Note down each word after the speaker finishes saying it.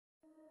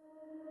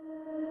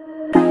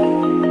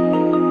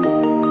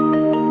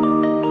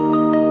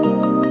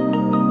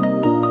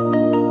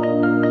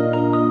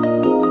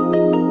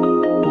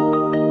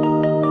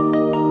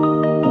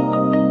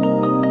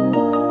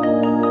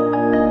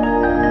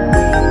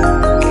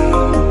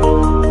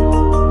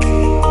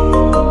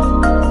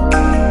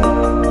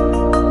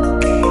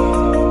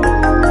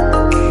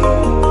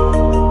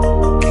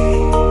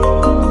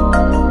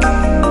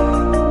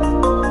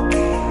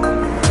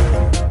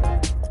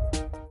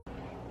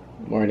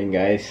morning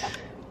guys.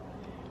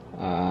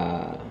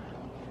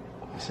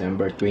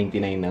 December 29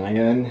 na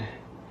ngayon.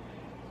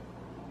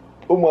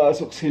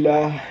 Pumasok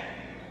sila.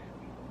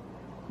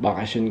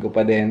 Bakasyon ko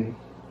pa din.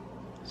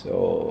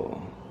 So,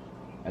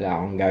 wala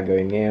akong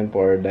gagawin ngayon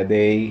for the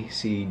day.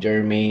 Si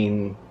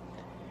Jermaine,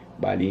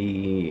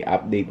 bali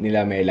update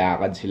nila, may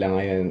lakad sila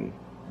ngayon.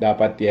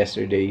 Dapat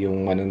yesterday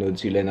yung manonood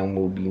sila ng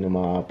movie ng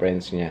mga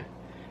friends niya.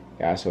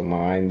 Kaso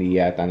mga hindi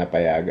yata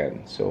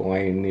napayagan. So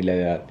ngayon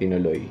nila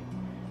tinuloy.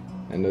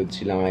 Nanood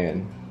sila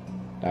ngayon.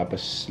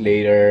 Tapos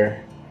later,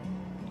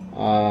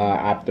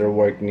 after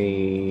work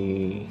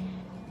ni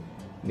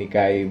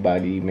Kai,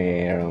 bali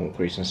mayroong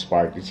Christmas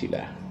party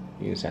sila.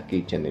 Yung sa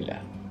kitchen nila.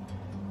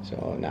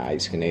 So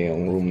naayos ko na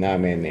yung room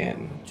namin.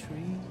 Ayan.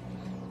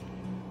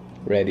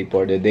 Ready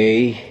for the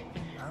day.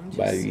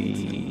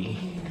 Bali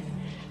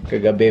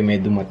kagabi may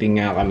dumating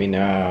nga kami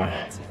na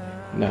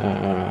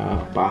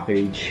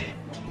package.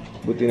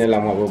 Buti na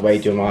lang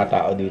mababait yung mga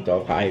tao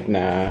dito kahit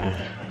na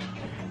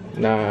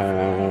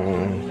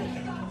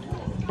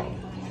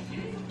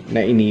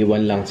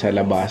iniwan lang sa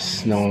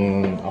labas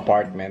ng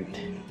apartment.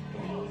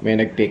 May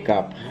nag-pick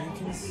up.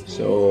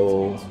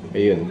 So,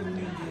 ayun.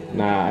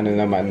 Na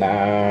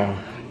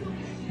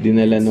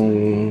dinala nung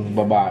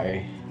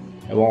babae.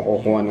 Ewan ko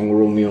kung anong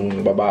room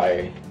yung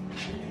babae.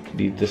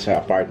 Dito sa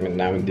apartment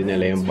namin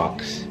dinala yung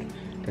box.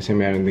 Kasi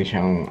meron din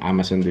siyang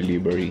Amazon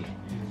delivery.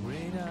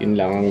 Yun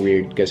lang ang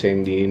weird kasi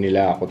hindi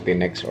nila ako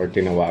tinext or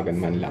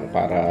tinawagan man lang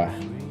para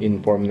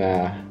inform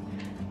na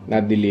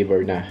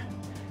na-deliver na.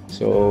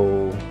 So,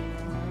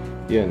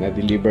 yun,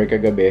 na-deliver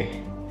kagabi.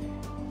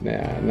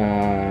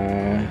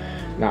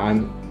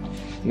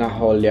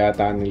 Na-haul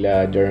yata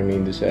nila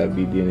Jermaine doon sa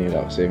video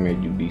nila kasi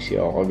medyo busy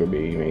ako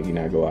kagabi. May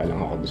ginagawa lang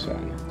ako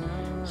doon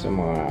sa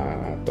mga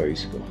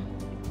toys ko.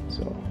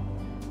 So,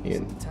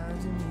 yun.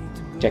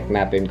 Check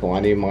natin kung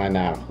ano yung mga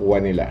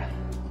nakuha nila.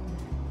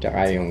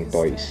 Tsaka yung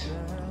toys.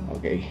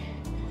 Okay.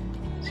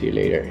 See you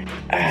later.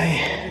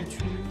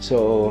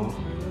 So,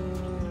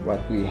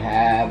 what we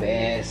have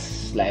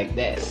is like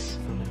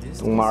this.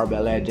 Itong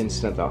Marvel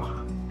Legends na to.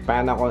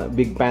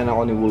 Big fan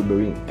ako ni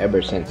Wolverine ever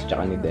since.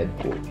 Tsaka ni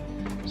Deadpool.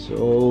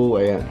 So,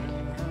 ayan.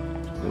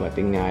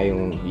 Dumating nga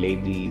yung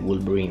Lady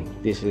Wolverine.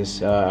 This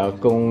is,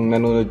 kung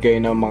nanonood kayo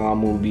ng mga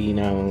movie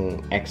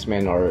ng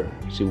X-Men or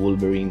si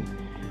Wolverine,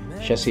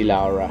 siya si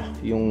Laura.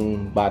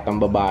 Yung batang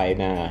babae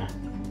na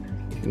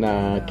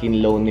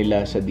kinloan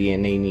nila sa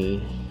DNA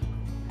ni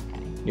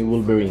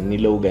Wolverine,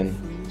 ni Logan.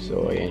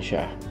 So, ayan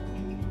siya.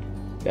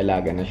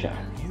 Dalaga na siya.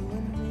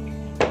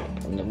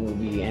 From the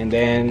movie. And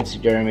then, si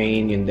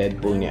Jermaine, yung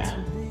Deadpool niya.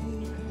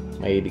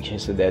 Mahilig siya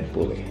sa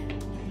Deadpool eh.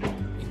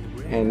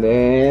 And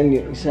then,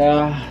 yung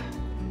isa,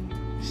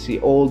 si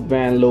Old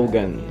Man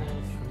Logan.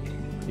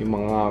 Yung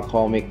mga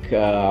comic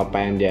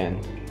fan dyan.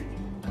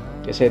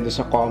 Kasi doon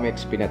sa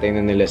comics, pinatay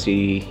na nila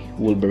si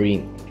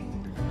Wolverine.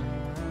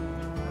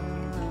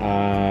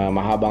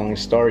 Mahabang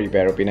story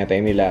pero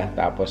pinatay nila.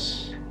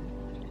 Tapos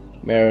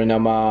meron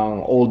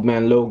namang Old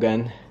Man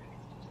Logan,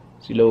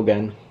 si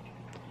Logan,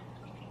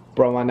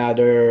 from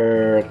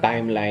another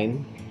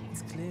timeline.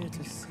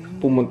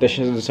 Pumunta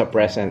siya sa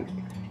present.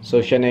 So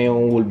siya na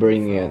yung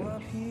Wolverine ngayon.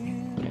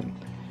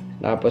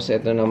 Tapos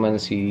ito naman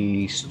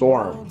si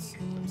Storm.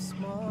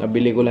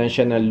 Nabili ko lang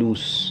siya na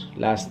loose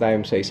last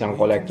time sa isang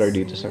collector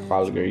dito sa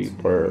Calgary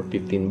for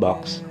 $15.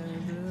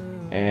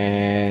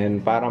 And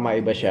para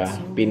maiba siya,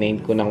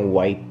 pinaint ko ng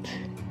white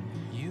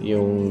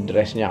yung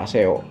dress niya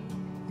kasi ano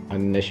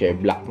na siya,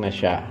 black na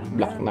siya,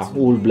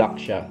 full black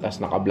siya,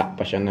 tapos naka-black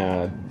pa siya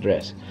na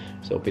dress.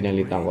 So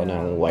pinalitan ko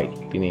ng white,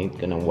 pinaint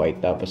ko ng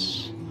white,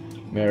 tapos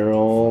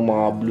merong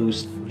mga blue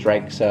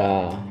strike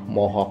sa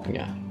mohawk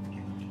niya.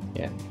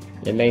 Yan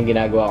lang yung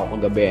ginagawa ko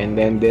kagabi. And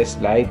then this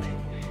light,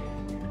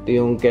 ito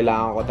yung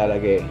kailangan ko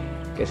talaga eh,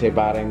 kasi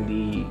parang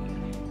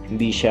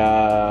hindi siya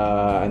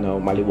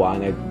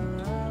maliwanag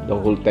the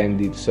whole time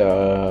dito sa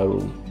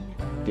room.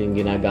 Ito yung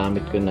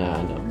ginagamit ko na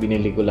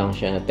binili ko lang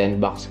siya na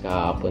 $10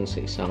 kahapon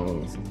sa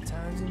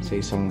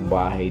isang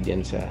bahay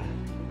diyan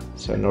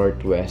sa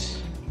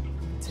Northwest.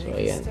 So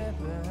ayan,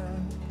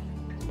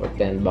 for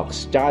 $10.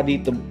 Tsaka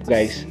dito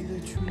guys,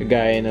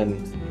 kagaya nun,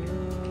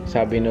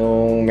 sabi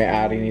nung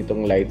may-ari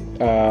nitong light,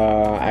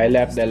 I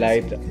left the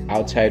light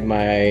outside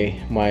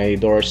my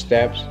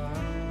doorsteps.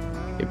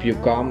 If you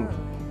come,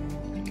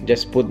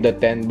 just put the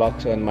 $10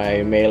 on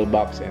my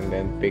mailbox and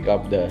then pick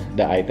up the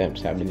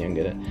items. Sabi niya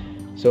gano'n.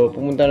 So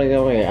pumunta rin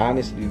ako eh.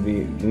 Honestly,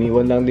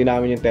 iniwan lang din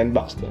namin yung $10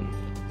 doon.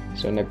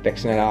 So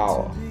nag-text na lang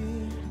ako.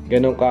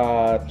 Ganun ka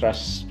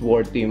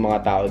trustworthy yung mga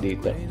tao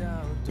dito.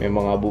 May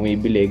mga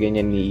bumibili,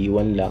 ganyan,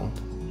 iiwan lang.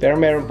 Pero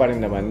meron pa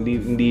rin naman.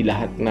 Hindi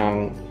lahat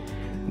ng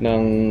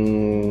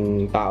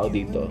tao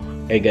dito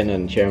ay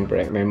ganun.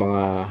 Syempre may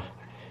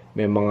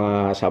mga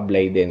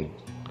sablay din,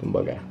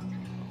 kumbaga.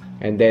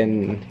 And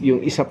then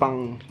yung isa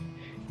pang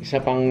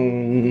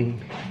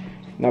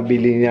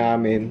nabili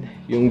namin,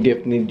 yung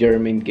gift ni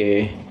Jermaine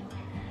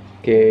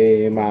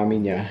kay mami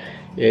niya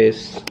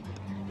is,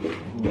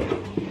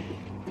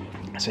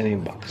 asan na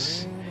yung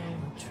box?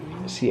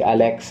 Si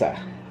Alexa.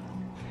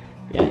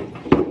 Yan.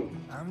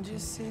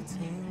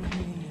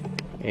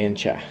 Ayan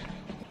siya.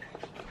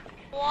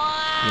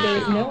 There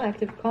is no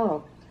active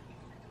call.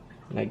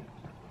 Like,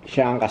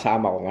 siya ang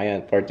kasama ko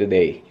ngayon for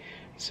today.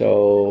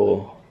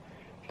 So,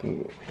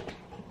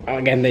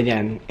 ang ganda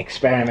niyan,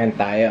 experiment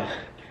tayo.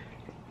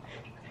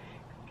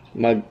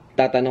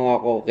 Magtatanong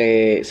ako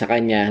sa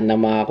kanya ng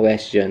mga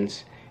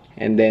questions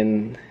and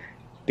then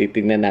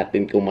titignan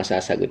natin kung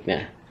masasagot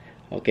niya.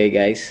 Okay,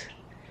 guys?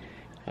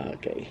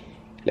 Okay.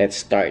 Let's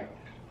start.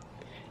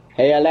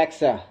 Hey,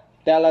 Alexa,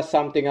 tell us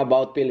something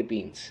about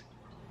Philippines.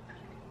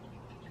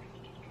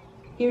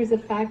 Here's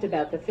a fact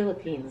about the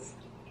Philippines.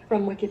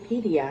 From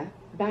Wikipedia,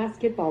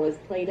 basketball is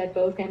played at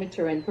both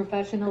amateur and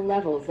professional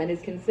levels and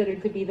is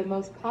considered to be the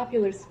most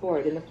popular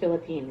sport in the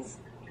Philippines.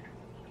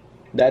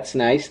 That's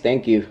nice,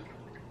 thank you.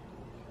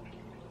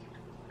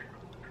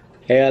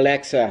 Hey,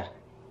 Alexa,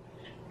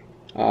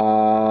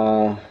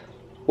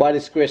 what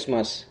is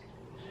Christmas?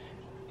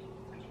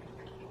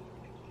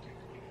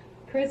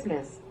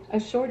 Christmas, a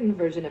shortened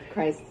version of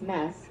Christ's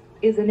Mass,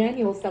 is an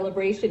annual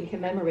celebration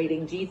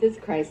commemorating Jesus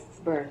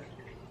Christ's birth.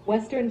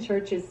 Western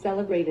churches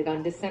celebrate it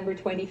on December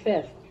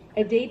 25th,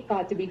 a date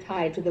thought to be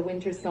tied to the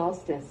winter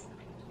solstice.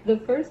 The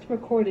first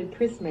recorded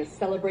Christmas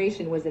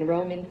celebration was in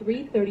Rome in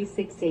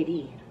 336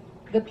 AD.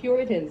 The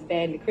Puritans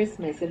banned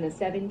Christmas in the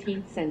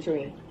 17th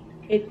century.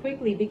 It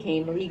quickly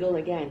became legal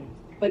again,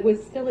 but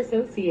was still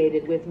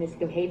associated with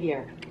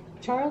misbehavior.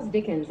 Charles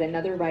Dickens and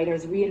other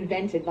writers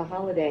reinvented the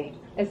holiday,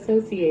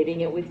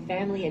 associating it with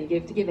family and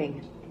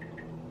gift-giving.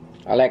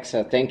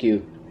 Alexa, thank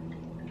you.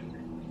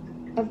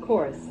 Of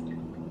course.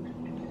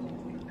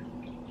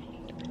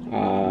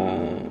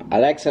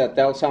 Alexa,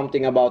 tell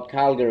something about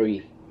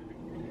Calgary.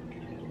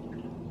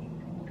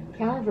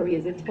 Calvary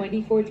is a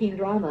 2014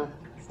 drama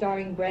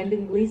starring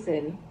Brendan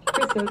Gleeson,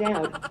 Chris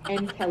O'Dowd,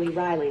 and Kelly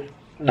Riley.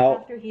 No.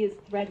 After he is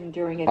threatened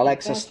during a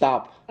Alexa, confession-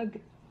 stop.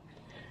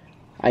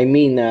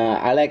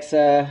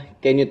 Alexa,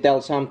 can you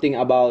tell something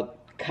about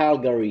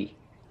Calgary?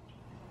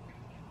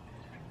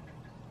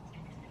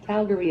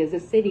 Calgary is a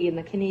city in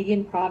the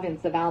Canadian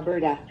province of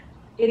Alberta.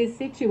 It is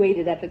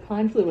situated at the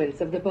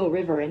confluence of the Bow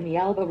River and the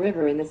Alba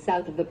River in the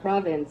south of the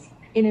province,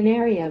 in an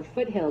area of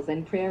foothills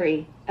and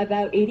prairie,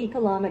 about 80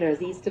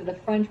 kilometers east of the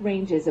Front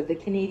Ranges of the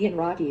Canadian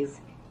Rockies.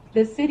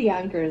 The city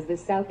anchors the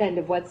south end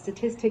of what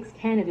Statistics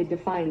Canada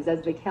defines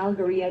as the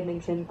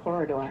Calgary-Edmonton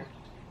corridor.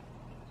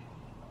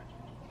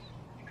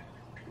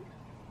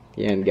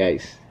 Yan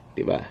guys,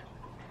 'di ba?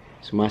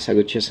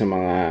 Sumasagot siya sa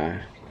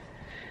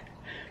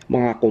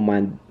mga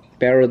command,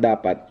 pero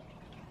dapat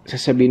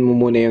sasabihin mo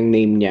muna yung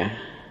name niya,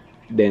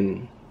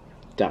 then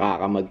tsaka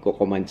ka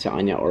magko-command sa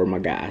kanya or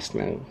mag-a-ask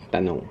ng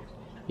tanong.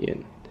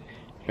 Yun.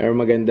 Pero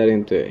maganda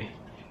rin 'to eh.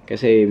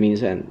 Kasi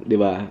minsan, 'di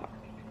ba,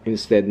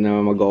 instead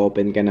na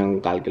mag-open ka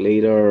ng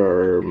calculator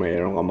or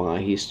mayroon ka mga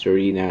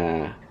history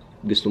na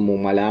gusto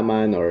mong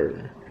malaman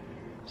or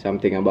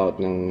something about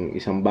ng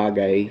isang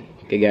bagay,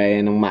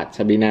 kagaya ng math.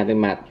 Sabihin natin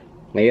math.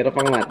 Mahirap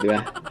ang math, di ba?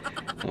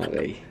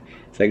 Okay.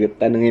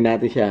 Tanungin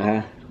natin siya,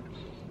 ha?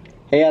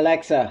 Hey,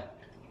 Alexa.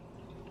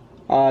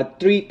 3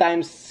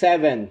 times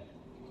 7.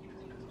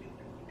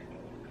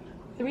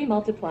 3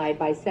 multiplied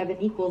by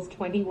 7 equals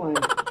 21.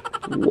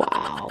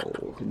 Wow!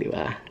 Di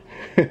ba?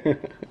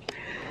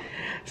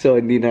 So,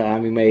 hindi na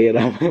kami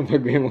mahirapan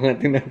pag may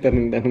mga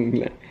tinatanong-tanong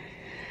lang.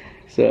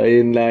 So,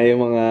 ayun lang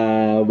yung mga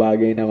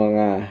bagay na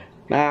mga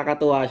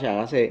nakakatuwa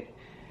siya kasi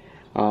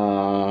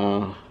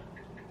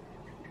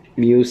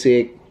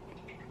music,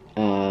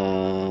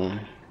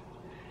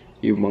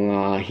 yung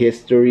mga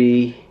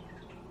history.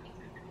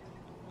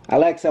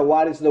 Alexa,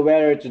 what is the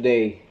weather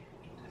today?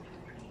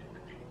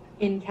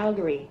 In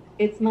Calgary,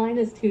 it's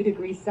 -2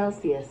 degrees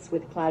Celsius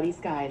with cloudy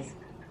skies.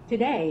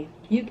 Today,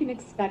 you can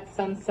expect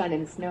some sun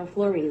and snow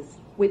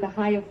flurries, with a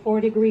high of 4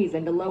 degrees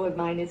and a low of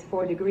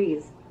 -4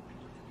 degrees.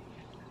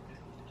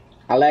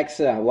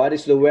 Alexa, what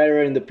is the weather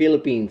in the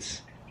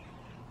Philippines?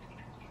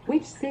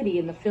 Which city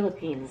in the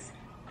Philippines?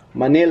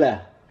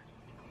 Manila.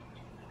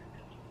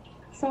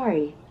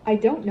 Sorry, I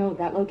don't know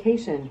that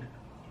location.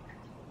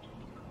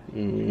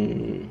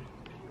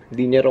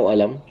 Hindi niya raw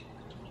alam.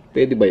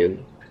 Pwede ba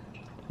yun?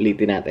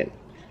 Ulitin natin.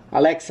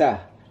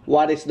 Alexa,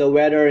 what is the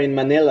weather in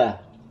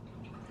Manila?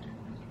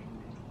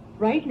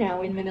 Right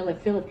now in Manila,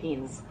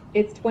 Philippines,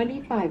 it's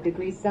 25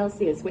 degrees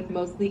Celsius with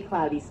mostly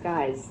cloudy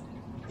skies.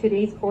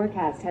 Today's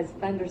forecast has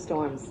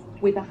thunderstorms,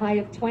 with a high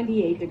of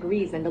 28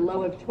 degrees and a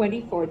low of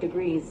 24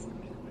 degrees.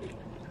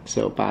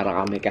 So, para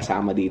kami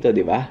kasama dito,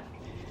 di ba?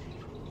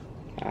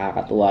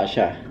 Nakakatuwa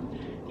siya.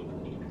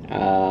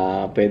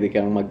 Pwede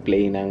kang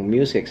mag-play ng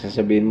music.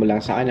 Sasabihin mo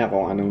lang sa kanya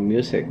kung anong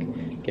music.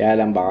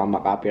 Kaya lang baka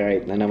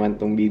makopyright na naman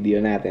tong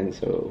video natin.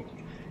 So,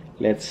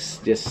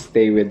 let's just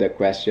stay with the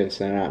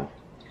questions na lang.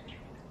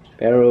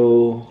 Pero,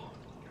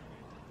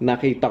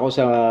 nakita ko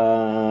sa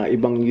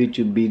ibang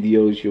YouTube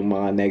videos yung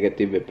mga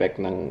negative effect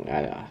ng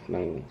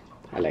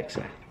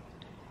Alexa.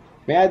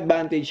 May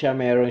advantage siya,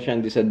 meron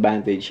siyang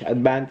disadvantage.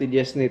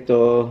 Advantages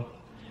nito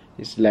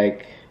is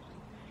like,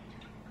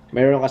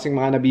 meron kasing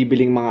mga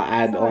nabibiling mga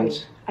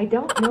add-ons. Sorry, I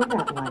don't know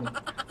that one.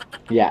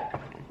 Yeah,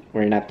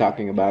 we're not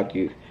talking about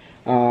you.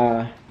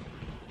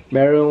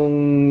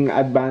 Merong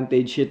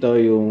advantage ito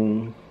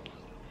yung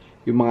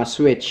mga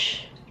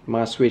switch.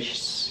 Mga switch,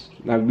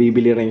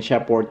 nagbibili rin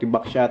siya, 40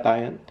 bucks yata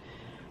yan.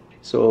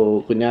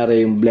 So,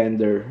 kunyari yung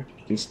blender,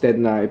 instead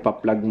na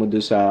ipa-plug mo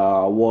doon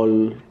sa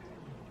wall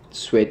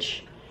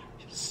switch,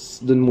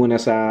 doon muna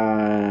sa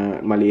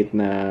maliit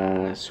na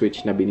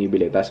switch na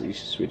binibili, tapos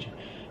i-switch.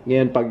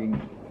 Ngayon, pag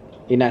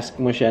inask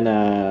mo siya na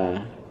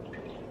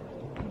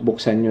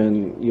buksan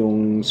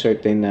yung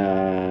certain na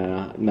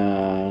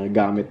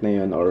gamit na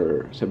yun,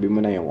 or sabi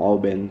mo na yung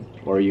oven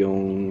or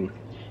yung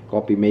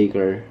coffee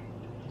maker,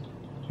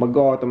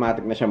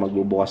 mag-automatic na siya,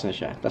 magbubukas na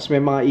siya. Tapos may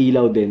mga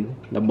ilaw din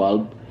na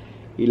bulb,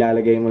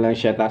 ilalagay mo lang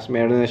siya, tapos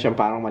meron na siyang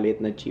parang maliit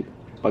na chip.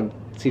 Pag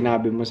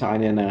sinabi mo sa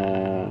kanya na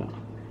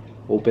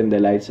open the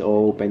lights,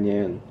 o open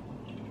niya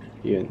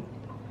yun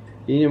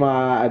yung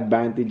mga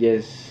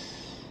advantages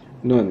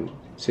nun.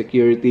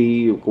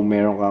 Security, kung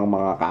meron kang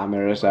mga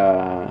camera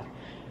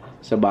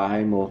sa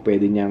bahay mo,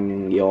 pwede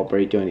niyang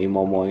i-operate yun,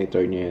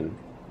 i-monitor niya yun.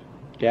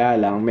 Kaya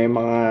lang, may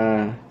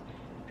mga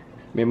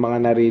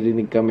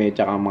naririnig kami,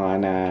 tsaka mga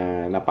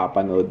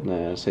napapanood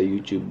na sa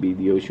YouTube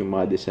videos yung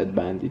mga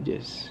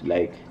disadvantages.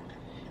 Like,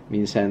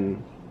 minsan,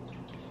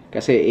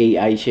 kasi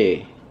AI siya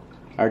eh,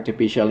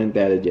 artificial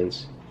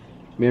intelligence.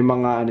 May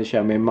mga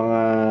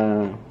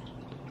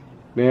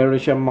meron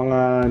siyang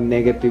mga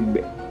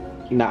negative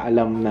na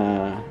alam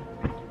na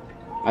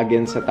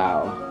against sa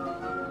tao.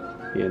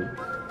 Yun.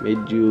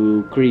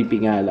 Medyo creepy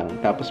nga lang.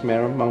 Tapos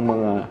meron pang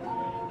mga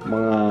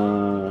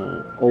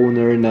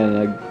owner na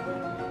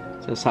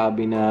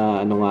nagsasabi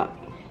na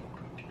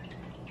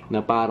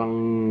na parang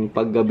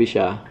paggabi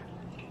siya,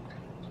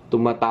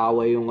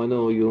 tumatawa yung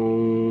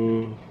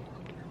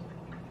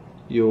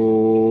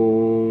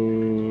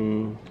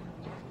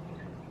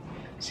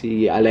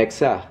si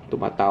Alexa,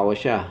 tumatawa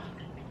siya.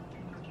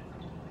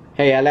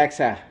 Hey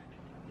Alexa,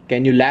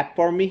 can you laugh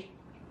for me?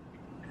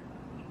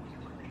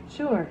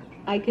 Sure,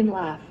 I can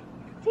laugh.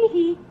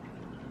 Teehee.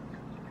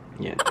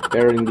 Yan.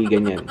 Pero hindi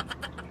ganyan.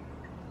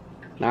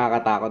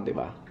 Nakakatakot, di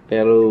ba?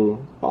 Pero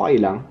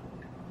okay lang.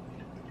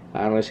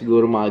 Parang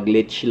siguro mga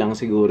glitch lang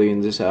siguro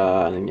yun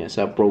sa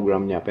sa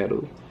program niya,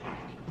 pero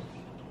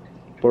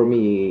for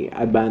me,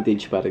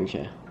 advantage pa rin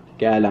siya.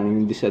 Kaya lang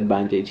yung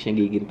disadvantage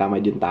niya, giging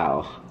tamad yung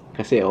tao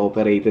kasi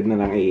operated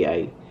na ng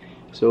AI.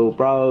 So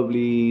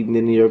probably in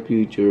the near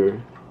future,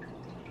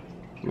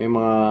 may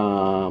mga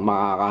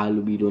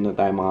makakahalubilo na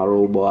tayo, mga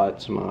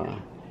robots,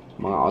 mga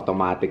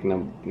automatic na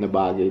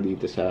bagay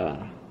dito sa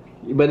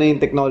iba na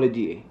yung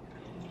technology eh.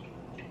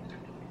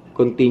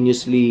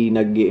 Continuously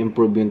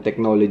nag-i-improve yung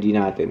technology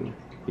natin.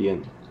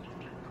 Yun.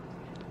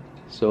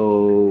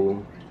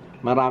 So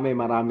marami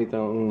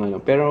tong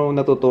pero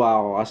natutuwa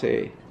ako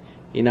kasi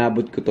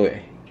inabot ko to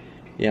eh.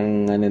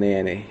 Yung na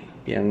yan eh,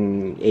 yung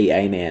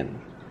AI na yan.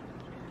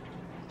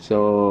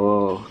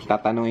 So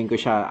tatanungin ko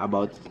siya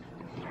about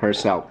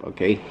herself,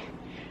 okay?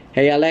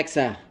 Hey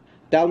Alexa,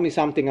 tell me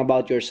something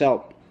about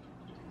yourself.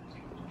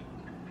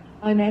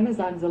 I'm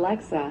Amazon's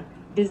Alexa,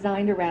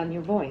 designed around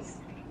your voice.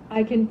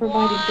 I can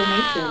provide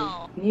information,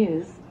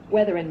 news,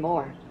 weather, and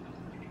more.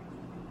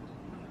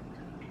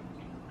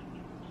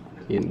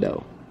 Yun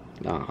daw.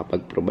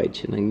 Nakakapag-provide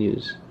siya ng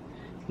news.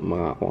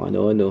 Mga kung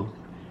ano-ano.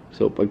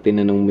 So, pag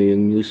tinanong mo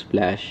yung news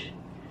flash,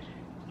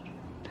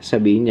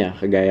 sabihin niya,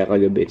 kagaya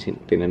kagabi,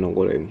 tinanong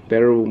ko rin.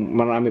 Pero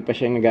marami pa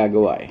siyang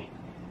nagagawa eh.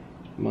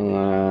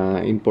 Mga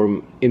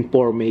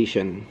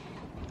information.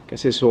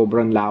 Kasi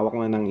sobrang lawak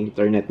na ng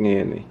internet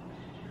ngayon eh.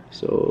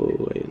 So,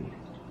 ayun.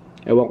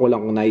 Ewan ko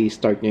lang kung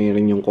na-i-start niya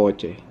rin yung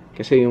kotse.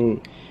 Kasi yung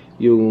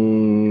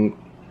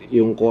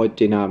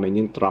kotse namin,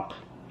 yung truck,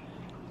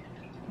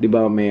 di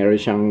ba meron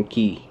siyang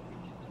key.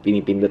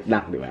 Pinipindot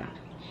lang, di ba?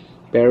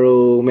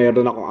 Pero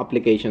meron akong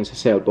application sa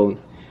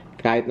cellphone.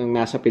 Kahit nung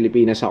nasa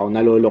Pilipinas ako,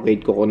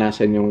 nalolocate ko kung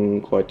nasan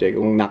yung kotse.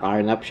 Kung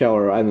naka-arnap siya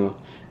or ano,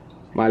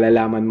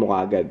 malalaman mo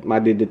kagad.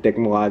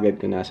 Madidetect mo kagad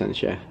kung nasan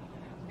siya.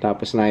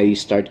 Tapos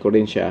na-i-start ko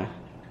rin siya.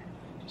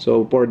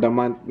 So, for the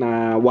month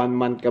na 1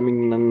 month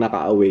kaming nang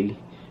naka-away,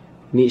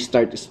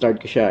 ni-start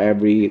ko siya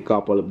every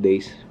couple of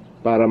days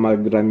para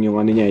mag-run yung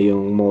ano niya,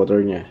 yung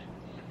motor niya.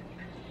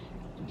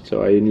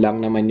 So, ayun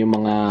lang naman yung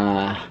mga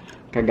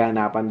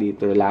kaganapan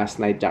dito last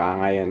night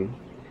tsaka ngayon.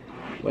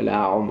 Wala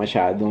akong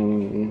masyadong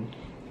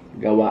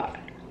gawa.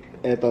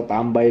 Eto,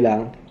 tambay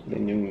lang.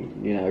 Then yung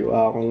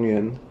ginagawa kong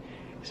yun.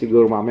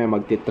 Siguro mamaya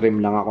magtitrim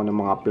lang ako ng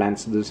mga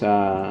plants doon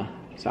sa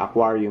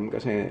aquarium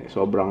kasi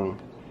sobrang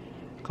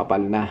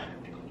kapal na.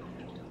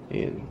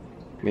 Ayun.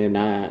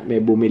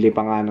 May bumili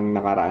pa nga nung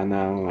nakaraan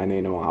ng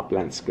ng mga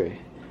plants ko eh.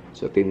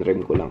 So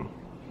tinrim ko lang.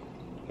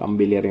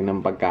 Pambili rin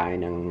ng pagkain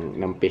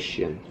ng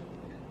fish yun.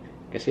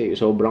 Kasi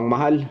sobrang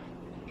mahal.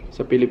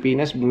 Sa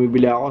Pilipinas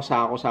bumibili ako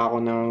sako-sako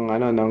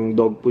ng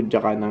dog food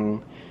tsaka ng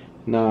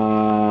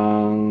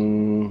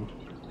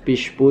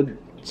fish food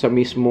sa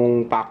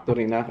mismong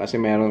factory na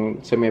kasi meron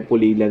sa may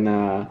Pulila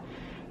na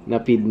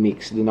feed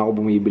mix, doon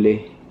ako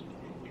bumibili.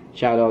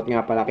 Shoutout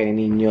nga pala kay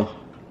Nino,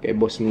 kay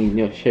Boss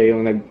Nino. Siya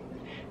yung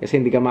kasi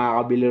hindi ka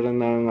makakabili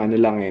rin ng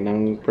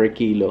ng per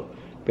kilo.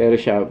 Pero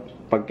siya,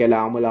 pag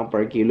kailangan mo lang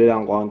per kilo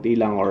lang, konti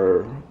lang,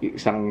 or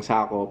isang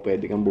sako,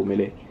 pwede kang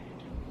bumili.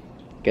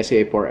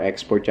 Kasi for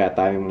export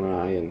yata yung mga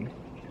yun.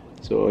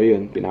 So,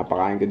 yun,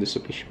 pinapakain ko doon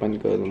sa fish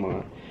pan ko, yung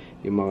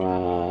mga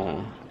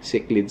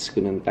cichlids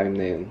ko ng time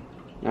na yun.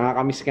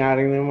 Nakakamiss nga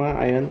rin ng mga,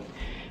 ayun,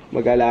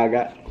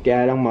 mag-alaga.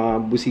 Kaya lang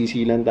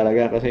mabusisi lang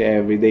talaga kasi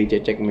everyday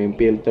check mo yung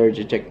filter,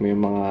 check mo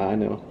yung mga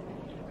ano,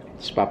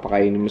 tapos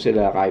papakainin mo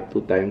sila kahit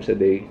 2 times a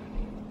day.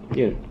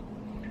 Yun.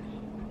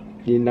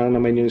 Yun lang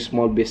naman yung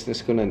small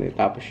business ko nun eh.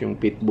 Tapos yung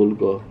pitbull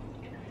ko,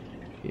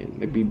 yun,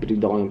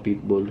 nagbibreed ako ng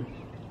pitbull.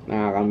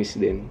 Nakakamiss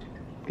din.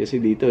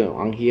 Kasi dito,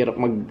 ang hirap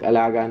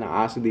mag-alaga ng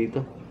aso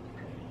dito.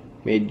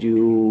 Medyo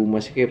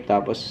masikip,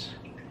 tapos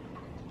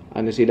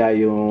ano sila,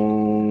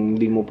 yung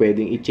hindi mo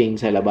pwedeng i-chain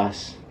sa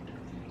labas.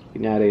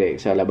 Kunyari,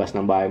 sa labas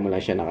ng bahay mo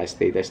lang siya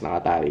naka-stay, tapos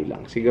nakatali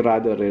lang.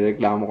 Sigurado,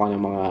 rereklamo ka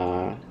ng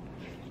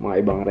mga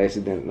ibang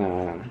resident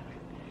na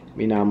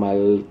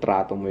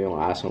minamaltrato mo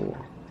yung aso mo.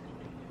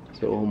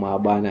 So,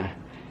 humaba na.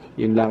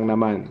 Yun lang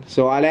naman.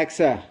 So,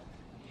 Alexa,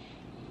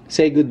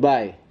 say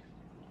goodbye.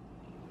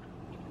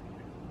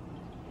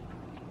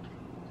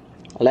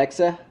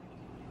 Alexa,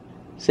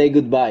 say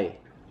goodbye.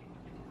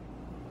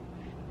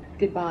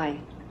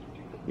 Goodbye.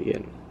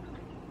 Yan.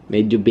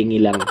 Medyo bingi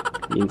lang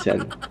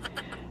minsan.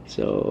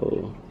 So,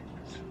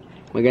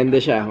 maganda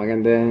siya.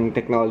 Maganda yung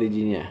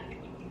technology niya.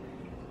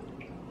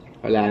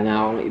 Wala na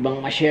akong ibang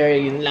ma-share.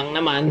 Yun lang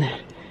naman.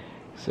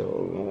 So,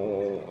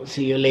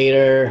 see you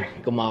later.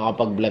 Kung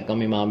makakapag-vlog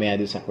kami mamaya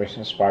doon sa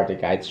Christmas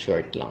party, kahit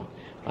short lang.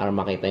 Para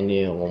makita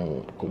niyo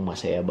yung kung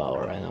masaya ba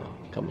or ano,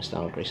 kamusta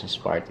ang Christmas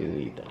party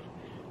dito.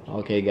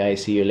 Okay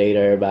guys, see you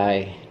later.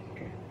 Bye.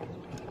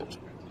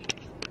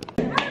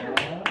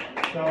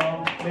 So,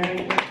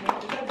 Merry Christmas.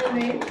 Is that the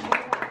name?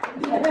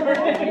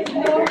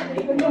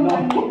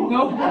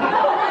 No.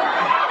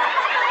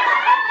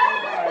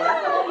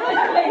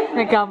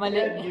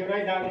 Nagkamali. You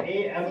write down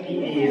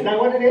A-M-E-E. Is that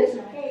what it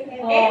is?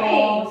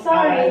 Oh,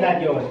 sorry. Is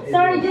that yours?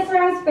 Sorry, just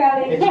wrong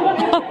spelling. It's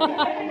yours.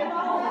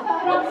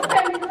 Wrong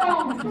spelling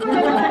wrong.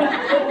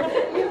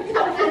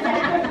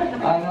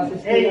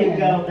 There you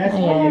go. That's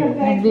for Ayan, you.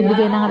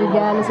 nagbibigay ng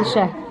regalo sa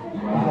siya.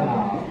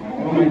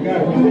 Oh my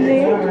God.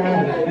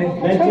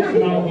 Let's just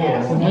know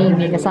here.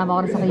 Amy,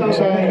 kasama ko rin sa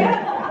kitchen.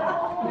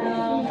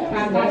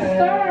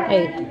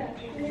 Hey.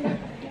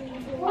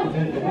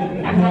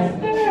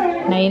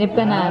 Nainip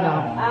ka na, ano?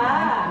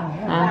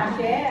 Ha?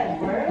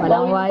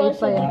 Walang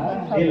wifi.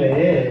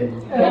 Really?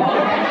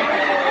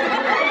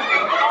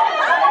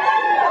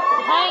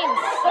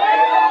 Heinz!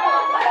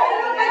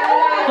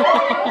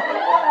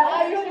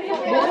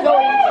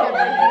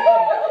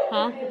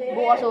 Ha?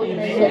 Bukas ulit.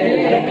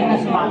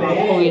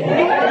 Uwin.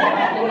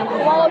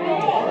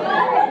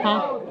 Ha?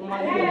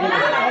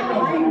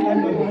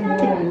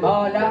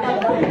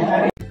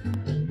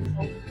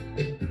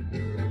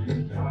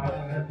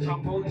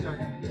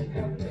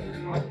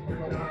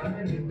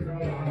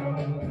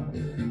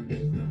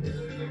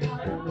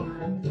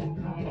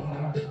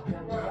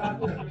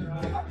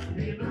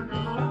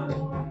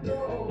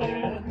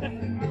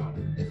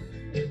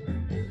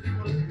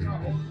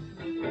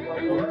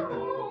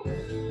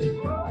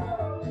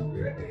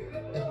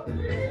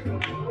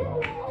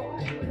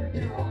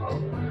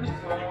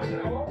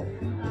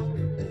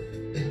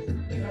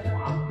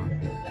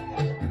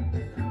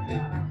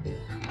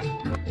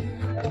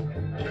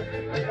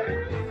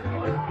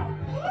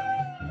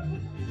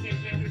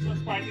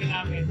 Christmas party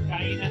namin,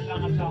 kainan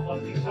lang at saka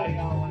konting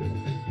sayawan.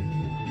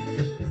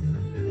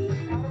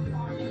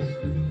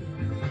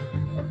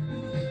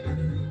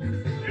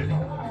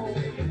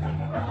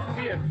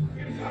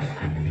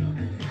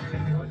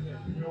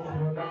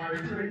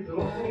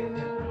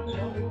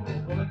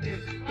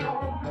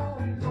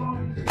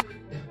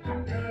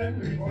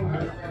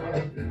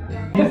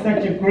 It's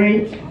such a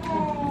great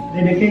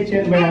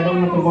dedication where I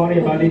don't have to worry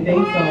about anything.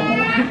 So,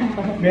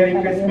 Merry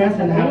Christmas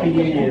and Happy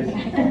New Year's.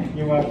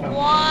 You're welcome.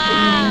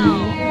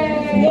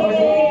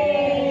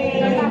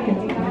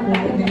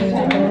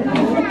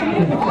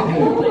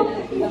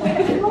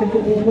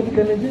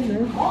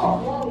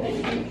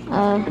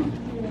 Ah,